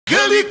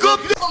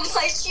Helicopter! Oh,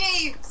 my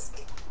sheeps!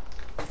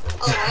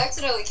 Oh, I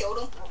accidentally killed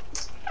him.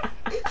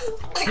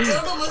 I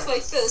killed him with my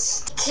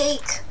fist.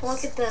 Cake,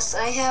 look at this.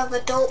 I have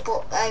a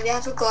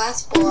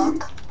glass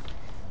block.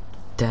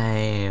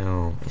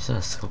 Damn. Is that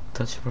a silk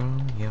touch, bro?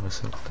 You have a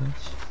silk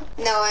touch?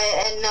 No,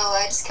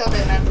 I just killed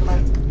an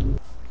enderman.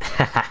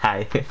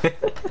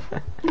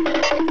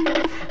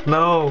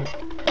 No.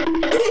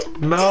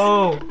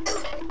 No.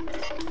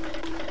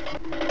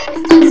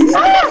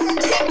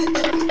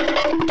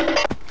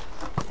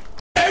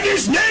 And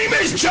his name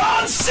is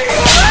John C.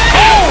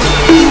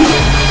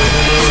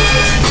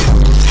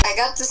 I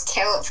got this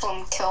carrot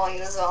from killing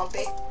the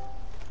zombie.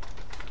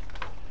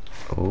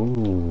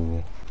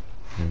 Ooh,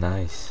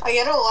 nice. I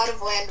get a lot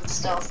of random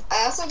stuff.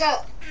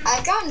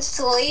 I've gotten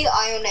 3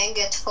 iron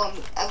ingots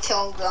from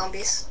killing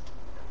zombies.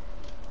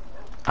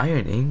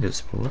 Iron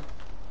ingots, bro.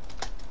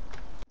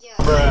 Yeah,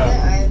 I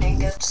get iron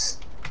ingots.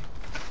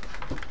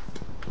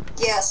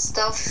 Yeah,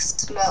 stuff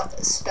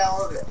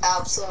spelled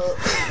absolutely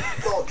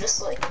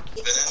gorgeously.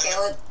 It's a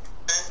carrot.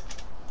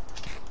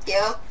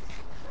 Yeah.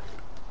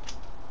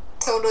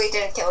 Totally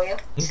didn't kill you.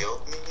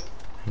 Killed me?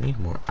 I need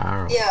more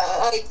arrows. Yeah,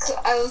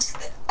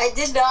 I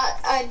did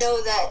not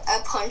know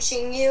that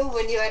punching you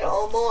when you had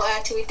Omo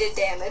actually did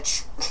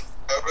damage.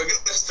 We're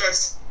gonna start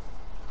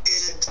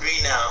season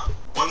 3 now.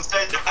 Once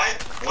I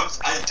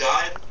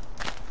died,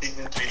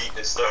 season 3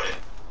 has started.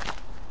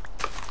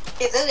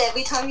 Is that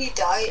every time you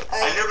die?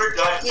 I never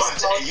died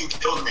once and you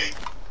killed me.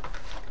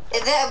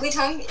 Is that every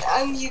time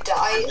you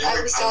die,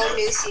 we start a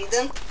new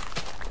season?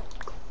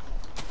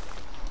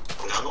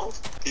 No,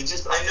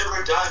 I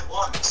never died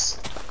once.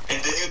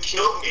 And then you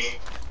killed me,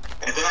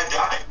 and then I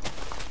died.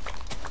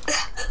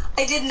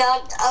 I did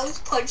not, I was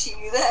punching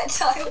you that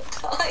entire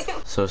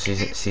time. So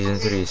season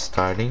 3 is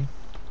starting?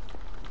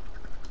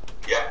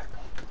 Yeah.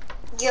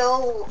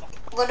 Yo,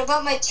 what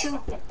about my 2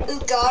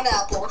 god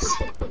apples?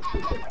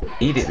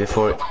 Eat it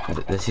before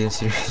the season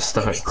series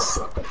starts.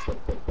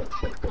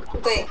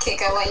 Wait,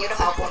 Cake, I want you to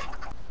have one.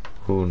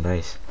 Ooh,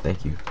 nice.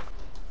 Thank you.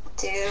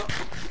 2,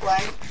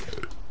 1.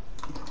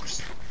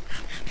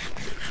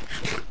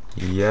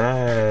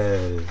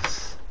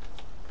 Yes.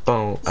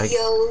 Oh, I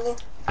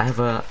have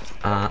a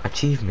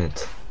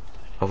achievement.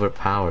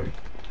 Overpowered.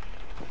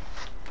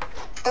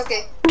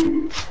 Okay.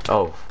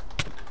 Oh.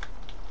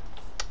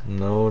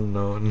 No.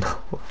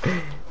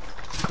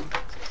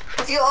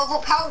 If you're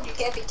overpowered, you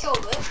can't be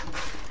killed, right?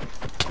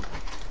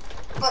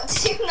 But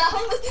do you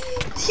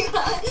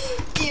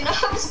not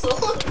have a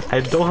sword? I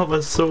don't have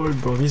a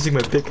sword, bro. I'm using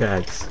my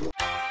pickaxe.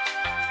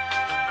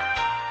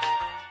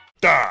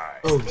 Die.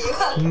 Oh,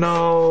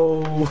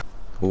 no.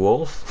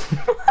 Wolf?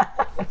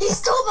 He's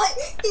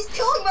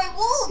killing my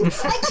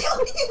wolf! I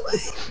killed you!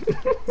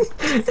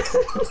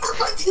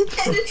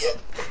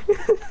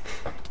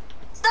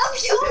 Stop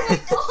killing my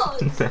dog!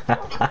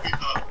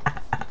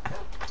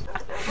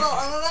 Well,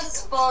 I'm about to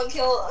spawn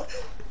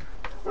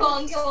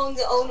killing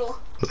the owner.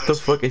 What the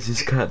fuck is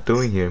this cat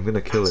doing here? I'm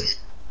gonna kill it.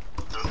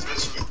 Don't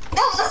touch me.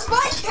 No, that's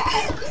my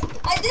cat!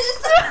 I did it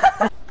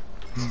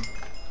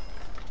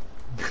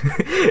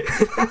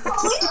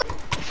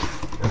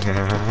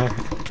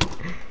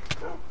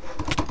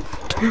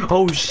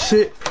Oh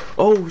shit!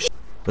 Oh shit!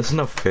 That's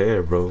not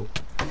fair, bro.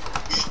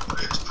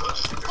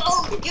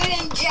 Oh, you're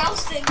getting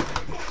jousted!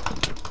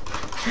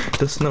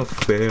 That's not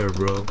fair,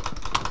 bro.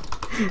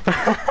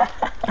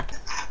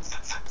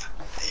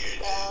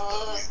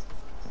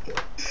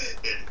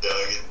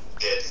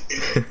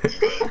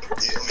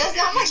 That's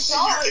not my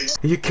dog!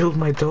 You killed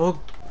my dog?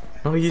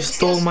 No, you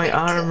stole my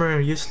armor.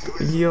 You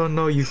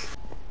no, you.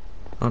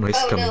 Oh no, he's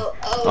coming.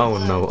 Oh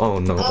no! Oh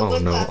no! Oh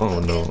no! Oh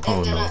no!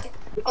 Oh no!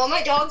 All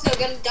my dogs are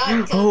gonna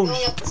die because I'm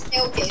going up the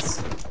staircase.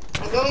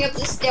 I'm going up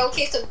the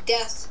staircase of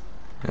death.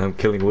 I'm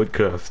killing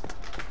woodcraft.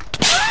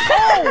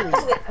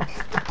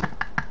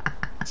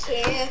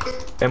 Yeah.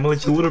 Emily,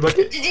 you little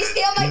bucket. Did you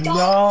see how my dog?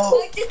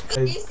 No.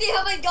 Did you see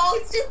how my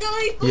dogs just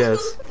died?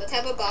 Yes. Let's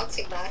have a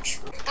boxing match.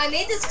 I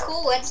made this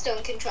cool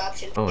redstone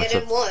contraption. Oh, Get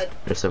in wood.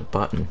 There's a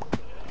button.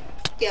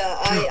 Yeah,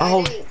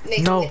 I didn't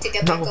make it to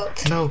get back up.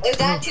 No. It was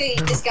actually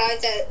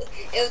disguised as.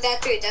 It was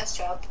actually a death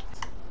trap.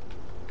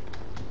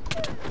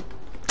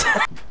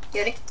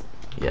 You ready?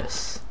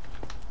 Yes.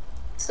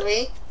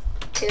 3,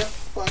 2,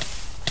 1.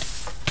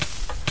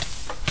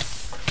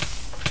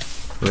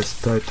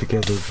 Let's die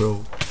together,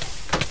 bro.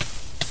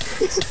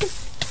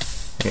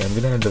 Hey, I'm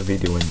gonna end the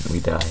video when we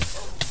die.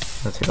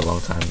 That'll take a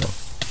long time though.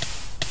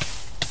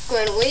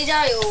 When we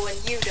die or when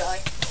you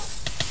die?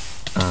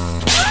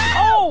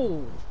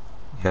 Oh!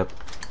 Yep.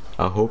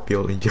 I hope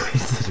you'll enjoy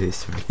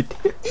today's video.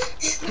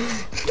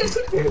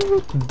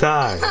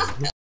 Die!